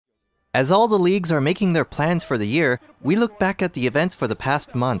As all the leagues are making their plans for the year, we look back at the events for the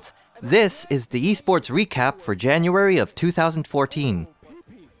past month. This is the esports recap for January of 2014.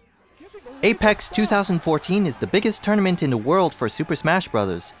 Apex 2014 is the biggest tournament in the world for Super Smash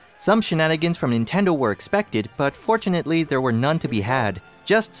Bros. Some shenanigans from Nintendo were expected, but fortunately there were none to be had.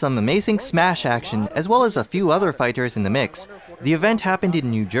 Just some amazing Smash action, as well as a few other fighters in the mix. The event happened in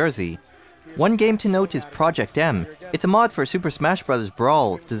New Jersey. One game to note is Project M. It's a mod for Super Smash Bros.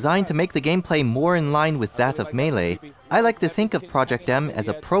 Brawl, designed to make the gameplay more in line with that of Melee. I like to think of Project M as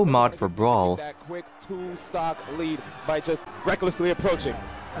a pro mod for Brawl. That quick two-stock lead by just recklessly approaching.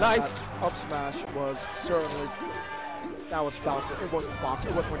 Nice! Up smash was certainly, that was stock. It wasn't box,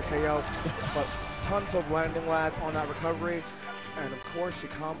 it wasn't going to KO, but tons of landing lag on that recovery, and of course he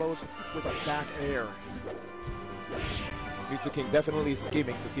combos with a back air. ZOTAC definitely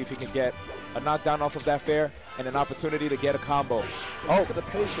scheming to see if he can get a knockdown off of that fair and an opportunity to get a combo. Oh, look at the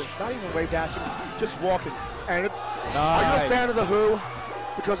patience, not even wave dashing, just walking. And nice. Are you a fan of the Who?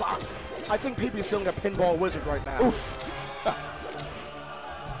 Because I think PB's feeling a pinball wizard right now. Oof.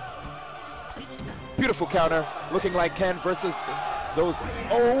 Beautiful counter, looking like Ken versus those,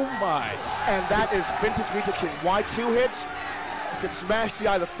 oh my. And that is vintage ZOTAC. Why two hits? You can smash the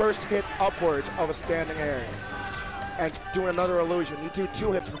eye the first hit upwards of a standing air. And doing another illusion. You do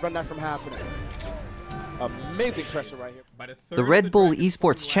two hits to prevent that from happening. Amazing pressure right here. The Red Bull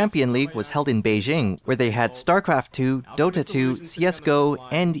Esports Champion League was held in Beijing, where they had StarCraft II, Dota 2, CSGO,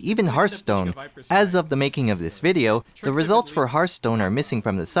 and even Hearthstone. As of the making of this video, the results for Hearthstone are missing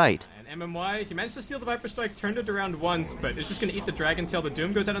from the site. MMY, he managed to steal the Viper Strike, turned it around once, but it's just going to eat the Dragon Tail. The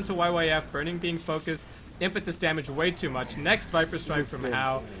Doom goes out into YYF, Burning being focused, impetus damage way too much. Next Viper Strike from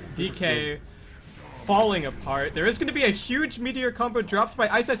Hao, DK falling apart. There is going to be a huge Meteor combo dropped by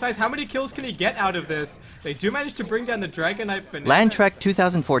Ice Ice Ice. How many kills can he get out of this? They do manage to bring down the Dragon Knife Banana. LAN Trek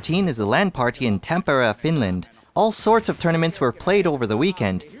 2014 is a LAN party in Tampere, Finland. All sorts of tournaments were played over the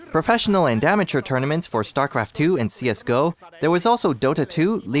weekend. Professional and amateur tournaments for StarCraft II and CSGO. There was also Dota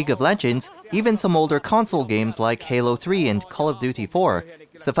 2, League of Legends, even some older console games like Halo 3 and Call of Duty 4.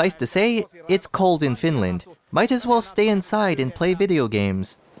 Suffice to say, it's cold in Finland. Might as well stay inside and play video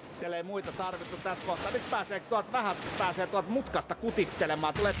games. Siellä ei muita tarvittu tässä kohtaa. Nyt pääsee tuolta mutkasta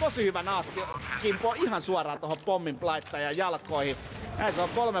kutittelemaan. Tulee tosi hyvä naatti. Kimpo ihan suoraan tuohon pommin laittajan jalkoihin. Näin se on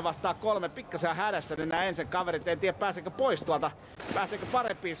 3 vastaan 3. Pikkasen hädässä niin nämä ensin kaverit. En tiedä pääseekö pois tuolta. Pääseekö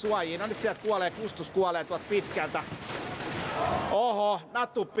parempiin suojiin. No nyt sieltä kuolee, Kustus kuolee tuolta pitkältä. Oho,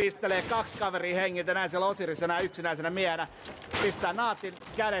 Nattu pistelee 2 kaveria hengiltä. Näin siellä Osirisena yksinäisenä miehenä. Pistää naatin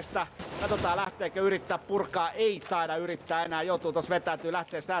kädestä. Katsotaan lähteekö yrittää purkaa. Ei taida yrittää enää. Joutuu tossa vetäytyy,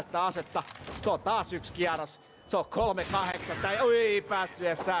 lähtee säästää asetta. Se on taas yksi kierros. Se on 3-8. Ei päässyt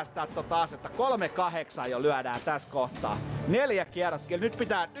edes säästää tota asetta. 3-8 jo lyödään tässä kohtaa. 4 kierrosta. Nyt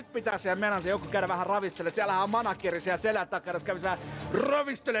pitää siellä mennä se joku käydä vähän ravistelemaan. Siellähän on manakeri siellä selän takana. Kävisi vähän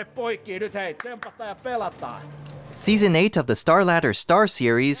ravistelee poikia. Nyt hei, tempataan ja pelataan. Season 8 of the StarLadder Star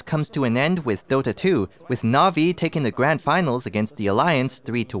Series comes to an end with Dota 2, with Na'Vi taking the grand finals against the Alliance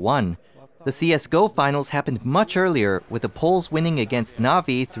 3-1. The CSGO finals happened much earlier, with the Poles winning against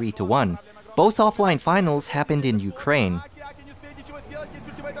Na'Vi 3-1. Both offline finals happened in Ukraine.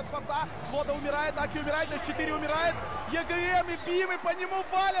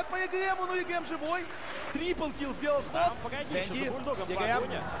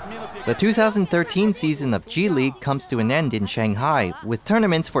 The 2013 season of G League comes to an end in Shanghai, with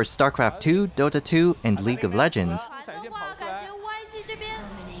tournaments for StarCraft II, Dota 2, and League of Legends.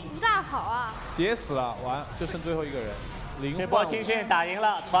 劫死了，完就剩最后一个人。这波青训打赢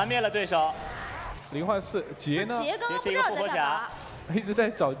了，团灭了对手。0换4，劫呢？劫是一个复活甲，一直在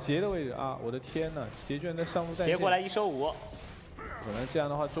找劫的位置啊！我的天呐，劫居然在上路在线。劫过来1收5。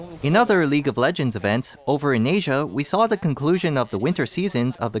 In other League of Legends events, over in Asia, we saw the conclusion of the winter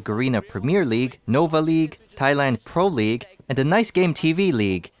seasons of the Garena Premier League, Nova League, Thailand Pro League, and the Nice Game TV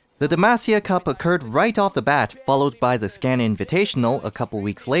League. The Demacia Cup occurred right off the bat, followed by the Scan Invitational a couple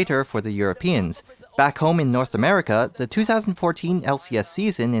weeks later for the Europeans. Back home in North America, the 2014 LCS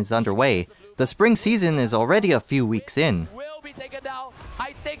season is underway. The spring season is already a few weeks in. Will be taken down.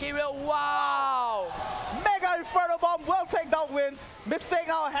 I think he will. Wow! Mega Inferno Bomb will take down wins. Mistake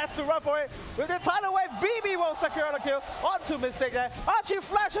now has to run for it. With the tidal wave, BB will secure the kill onto Mistake there. Archie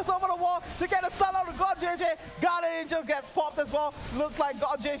flashes over the wall to get a stun out of God JJ. Guardian Angel gets popped as well. Looks like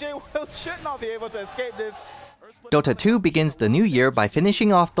God JJ should not be able to escape this. Dota 2 begins the new year by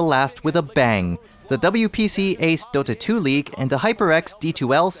finishing off the last with a bang. The WPC Ace Dota 2 League and the HyperX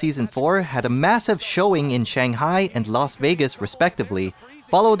D2L Season 4 had a massive showing in Shanghai and Las Vegas respectively.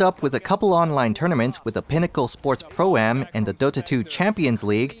 followed up with a couple online tournaments with the Pinnacle Sports Pro-Am and the Dota 2 Champions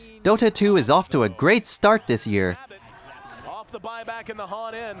League, Dota 2 is off to a great start this year. Off the buyback in the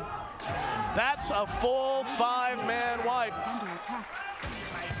Han in. That's a full 5-man wipe.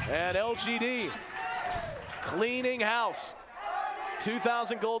 And LGD cleaning house.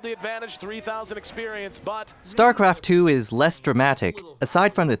 2,000 gold the advantage, 3,000 experience, but... StarCraft II is less dramatic.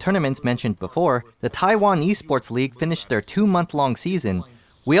 Aside from the tournaments mentioned before, the Taiwan Esports League finished their 2-month-long season.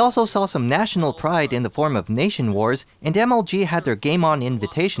 We also saw some national pride in the form of Nation Wars, and MLG had their Game On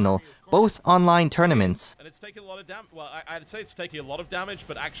Invitational, both online tournaments. And it's taking a lot of damage. Well, I'd say it's taking a lot of damage,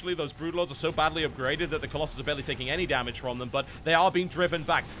 but actually those Broodlords are so badly upgraded that the Colossus are barely taking any damage from them, but they are being driven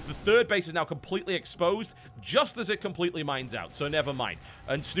back. The third base is now completely exposed, just as it completely mines out, so never mind.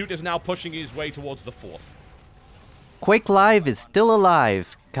 And Snoot is now pushing his way towards the fourth. Quake Live is still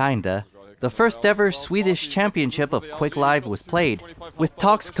alive, kinda. The first ever Swedish championship of Quake Live was played, with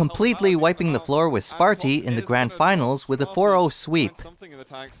Tox completely wiping the floor with Sparty in the grand finals with a 4-0 sweep.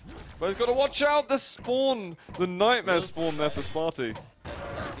 But he's got to watch out the spawn, the nightmare spawn there for Sparty.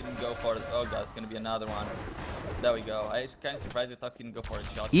 Tox didn't go for it. Oh god, it's gonna be another one. There we go. I was kind of surprised that Tox didn't go for a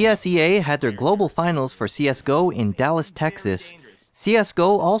shot. ESEA had their global finals for CSGO in Dallas, Texas.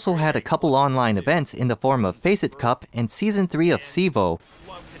 CSGO also had a couple online events in the form of Face It Cup and Season 3 of CEVO.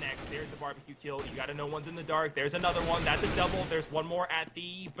 Kill. You gotta know one's in the dark. There's another one. That's a double. There's one more at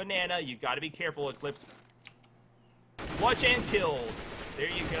the banana. You gotta be careful, Eclipse. Clutch and kill. There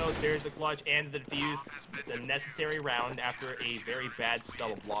you go. There's the clutch and the defuse. It's a necessary round after a very bad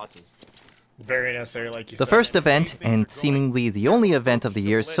spell of losses. Very necessary, like you said. The first event, and seemingly the only event of the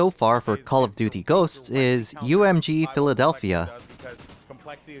year so far for Call of Duty Ghosts, is UMG Philadelphia.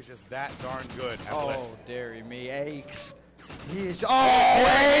 Complexity is just that darn good. Oh, dearie me, aches. He is. Oh,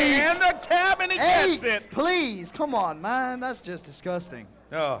 and the cabin, he gets it. Please, come on, man. That's just disgusting.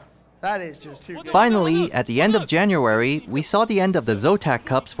 Oh. That is just too good. Finally, at the end of January, we saw the end of the ZOTAC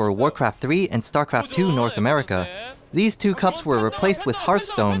Cups for Warcraft III and StarCraft II North America. These two cups were replaced with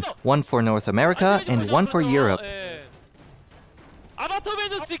Hearthstone, one for North America and one for Europe.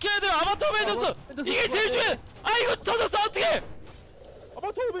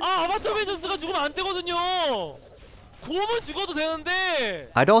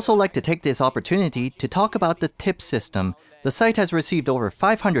 I'd also like to take this opportunity to talk about the tip system. The site has received over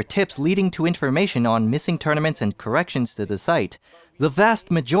 500 tips leading to information on missing tournaments and corrections to the site. The vast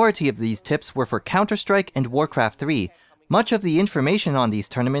majority of these tips were for Counter-Strike and Warcraft 3. Much of the information on these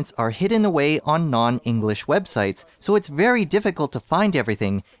tournaments are hidden away on non-English websites, so it's very difficult to find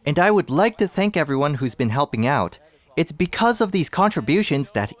everything, and I would like to thank everyone who's been helping out. It's because of these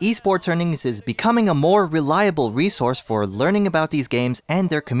contributions that Esports Earnings is becoming a more reliable resource for learning about these games and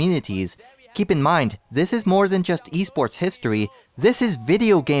their communities. Keep in mind, this is more than just esports history, this is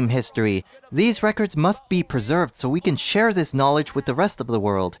video game history. These records must be preserved so we can share this knowledge with the rest of the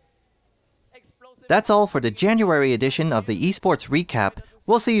world. That's all for the January edition of the Esports Recap.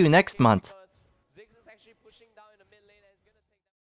 We'll see you next month.